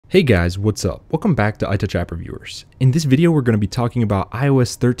Hey guys, what's up? Welcome back to Untitled Chapter viewers. In this video, we're going to be talking about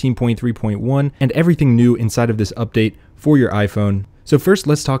iOS 13.3.1 and everything new inside of this update for your iPhone. So first,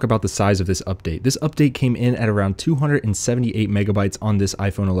 let's talk about the size of this update. This update came in at around 278 megabytes on this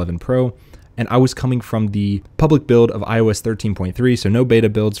iPhone 11 Pro, and I was coming from the public build of iOS 13.3, so no beta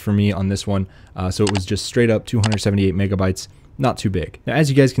builds for me on this one. So it was just straight up 278 megabytes. Not too big. Now, as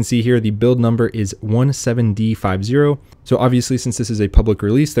you guys can see here, the build number is 17D50. So obviously, since this is a public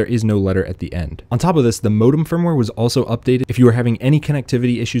release, there is no letter at the end. On top of this, the modem firmware was also updated. If you are having any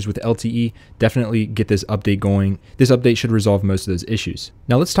connectivity issues with LTE, definitely get this update going. This update should resolve most of those issues.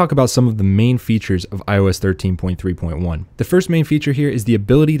 Now let's talk about some of the main features of iOS 13.3.1. The first main feature here is the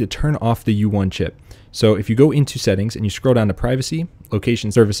ability to turn off the U1 chip. So if you go into settings and you scroll down to privacy,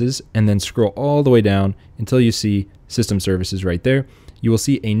 location services, and then scroll all the way down until you see system services right there, you will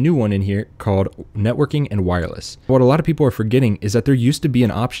see a new one in here called networking and wireless. What a lot of people are forgetting is that there used to be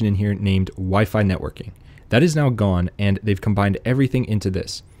an option in here named Wi-Fi networking. That is now gone, and they've combined everything into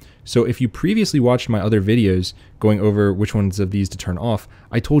this. So if you previously watched my other videos going over which ones of these to turn off,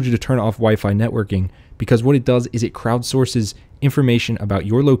 I told you to turn off Wi-Fi networking because what it does is it crowdsources information about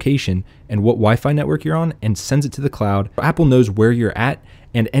your location and what Wi-Fi network you're on and sends it to the cloud. Apple knows where you're at,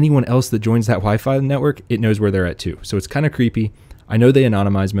 and anyone else that joins that Wi-Fi network, it knows where they're at too. So it's kind of creepy. I know they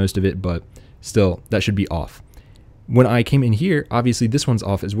anonymize most of it, but still, that should be off. When I came in here, obviously this one's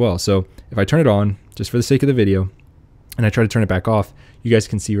off as well. So if I turn it on, just for the sake of the video, and I try to turn it back off, you guys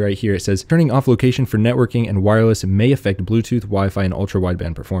can see right here, it says turning off location for networking and wireless may affect Bluetooth, Wi-Fi, and ultra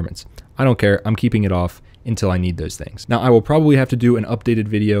wideband performance. I don't care, I'm keeping it off until I need those things. Now I will probably have to do an updated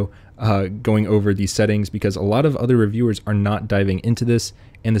video going over these settings because a lot of other reviewers are not diving into this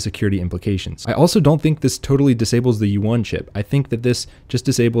and the security implications. I also don't think this totally disables the U1 chip. I think that this just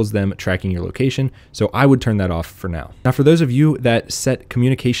disables them tracking your location, so I would turn that off for now. Now for those of you that set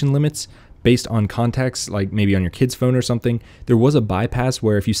communication limits based on contacts, like maybe on your kid's phone or something, there was a bypass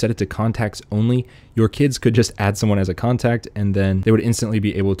where if you set it to contacts only, your kids could just add someone as a contact and then they would instantly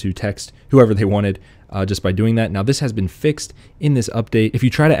be able to text whoever they wanted just by doing that. Now this has been fixed in this update. If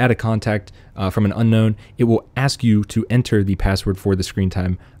you try to add a contact from an unknown, it will ask you to enter the password for the screen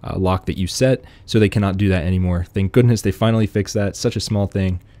time lock that you set, so they cannot do that anymore. Thank goodness they finally fixed that. Such a small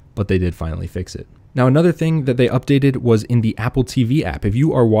thing, but they did finally fix it. Now, another thing that they updated was in the Apple TV app. If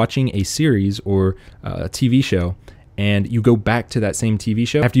you are watching a series or a TV show and you go back to that same TV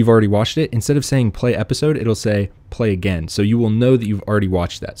show after you've already watched it, instead of saying play episode, it'll say play again. So you will know that you've already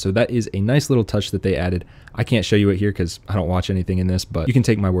watched that. So that is a nice little touch that they added. I can't show you it here because I don't watch anything in this, but you can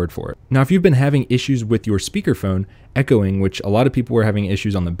take my word for it. Now, if you've been having issues with your speakerphone echoing, which a lot of people were having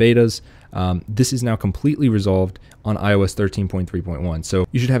issues on the betas, this is now completely resolved on iOS 13.3.1. So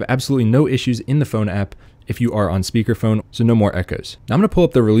you should have absolutely no issues in the phone app if you are on speakerphone, so no more echoes. Now I'm going to pull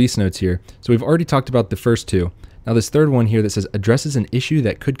up the release notes here. So we've already talked about the first two. Now this third one here that says addresses an issue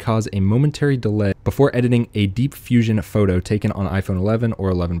that could cause a momentary delay before editing a deep fusion photo taken on iPhone 11 or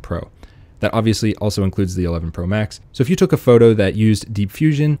 11 Pro. That obviously also includes the 11 Pro Max. So if you took a photo that used deep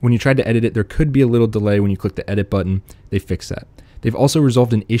fusion, when you tried to edit it, there could be a little delay when you click the edit button. They fixed that. They've also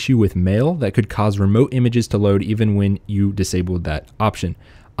resolved an issue with mail that could cause remote images to load even when you disabled that option.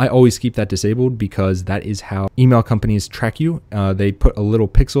 I always keep that disabled because that is how email companies track you. They put a little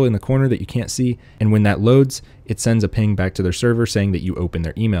pixel in the corner that you can't see, and when that loads, it sends a ping back to their server saying that you opened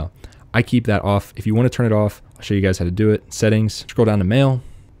their email. I keep that off. If you want to turn it off, I'll show you guys how to do it. Settings, scroll down to mail,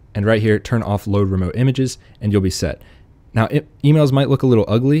 and right here, turn off load remote images, and you'll be set. Now, emails might look a little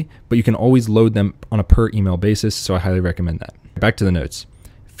ugly, but you can always load them on a per email basis, so I highly recommend that. Back to the notes.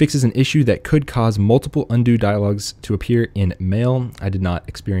 Fixes an issue that could cause multiple undo dialogues to appear in mail. I did not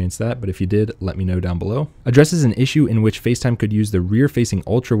experience that, but if you did, let me know down below. Addresses an issue in which FaceTime could use the rear-facing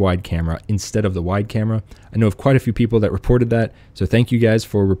ultra-wide camera instead of the wide camera. I know of quite a few people that reported that, so thank you guys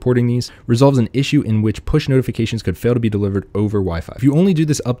for reporting these. Resolves an issue in which push notifications could fail to be delivered over Wi-Fi. If you only do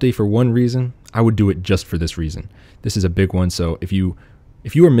this update for one reason, I would do it just for this reason. This is a big one, so if you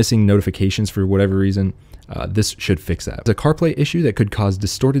are missing notifications for whatever reason, this should fix that. It's a CarPlay issue that could cause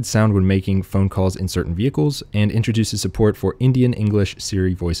distorted sound when making phone calls in certain vehicles, and introduces support for Indian English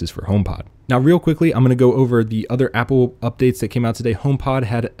Siri voices for HomePod. Now, real quickly, I'm going to go over the other Apple updates that came out today. HomePod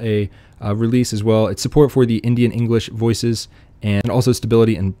had a release as well. It's support for the Indian English voices and also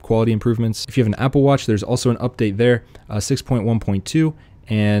stability and quality improvements. If you have an Apple Watch, there's also an update there, 6.1.2.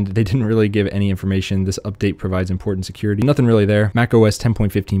 And they didn't really give any information. This update provides important security. Nothing really there. macOS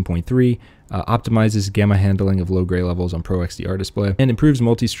 10.15.3 optimizes gamma handling of low gray levels on Pro XDR display, and improves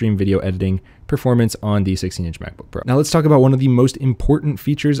multi-stream video editing performance on the 16-inch MacBook Pro. Now let's talk about one of the most important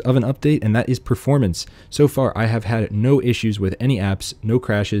features of an update, and that is performance. So far, I have had no issues with any apps, no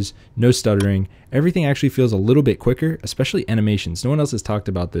crashes, no stuttering. Everything actually feels a little bit quicker, especially animations. No one else has talked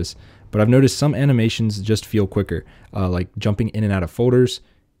about this, but I've noticed some animations just feel quicker, like jumping in and out of folders.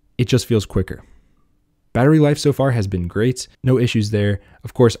 It just feels quicker. Battery life so far has been great, no issues there.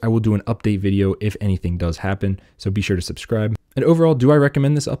 Of course, I will do an update video if anything does happen, so be sure to subscribe. And overall, do I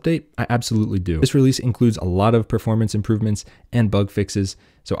recommend this update? I absolutely do. This release includes a lot of performance improvements and bug fixes,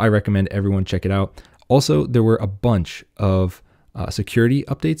 so I recommend everyone check it out. Also, there were a bunch of security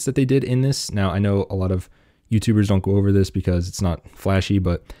updates that they did in this. Now, I know a lot of YouTubers don't go over this because it's not flashy,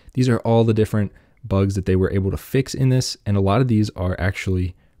 but these are all the different bugs that they were able to fix in this, and a lot of these are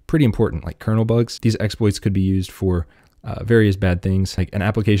actually pretty important, like kernel bugs. These exploits could be used for various bad things, like an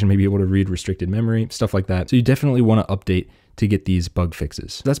application may be able to read restricted memory, stuff like that. So you definitely want to update to get these bug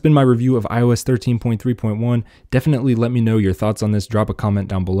fixes. That's been my review of iOS 13.3.1. Definitely let me know your thoughts on this. Drop a comment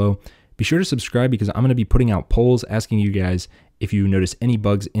down below. Be sure to subscribe because I'm going to be putting out polls asking you guys if you notice any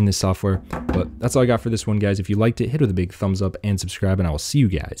bugs in this software. But that's all I got for this one, guys. If you liked it, hit it with a big thumbs up and subscribe, and I will see you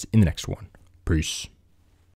guys in the next one. Peace.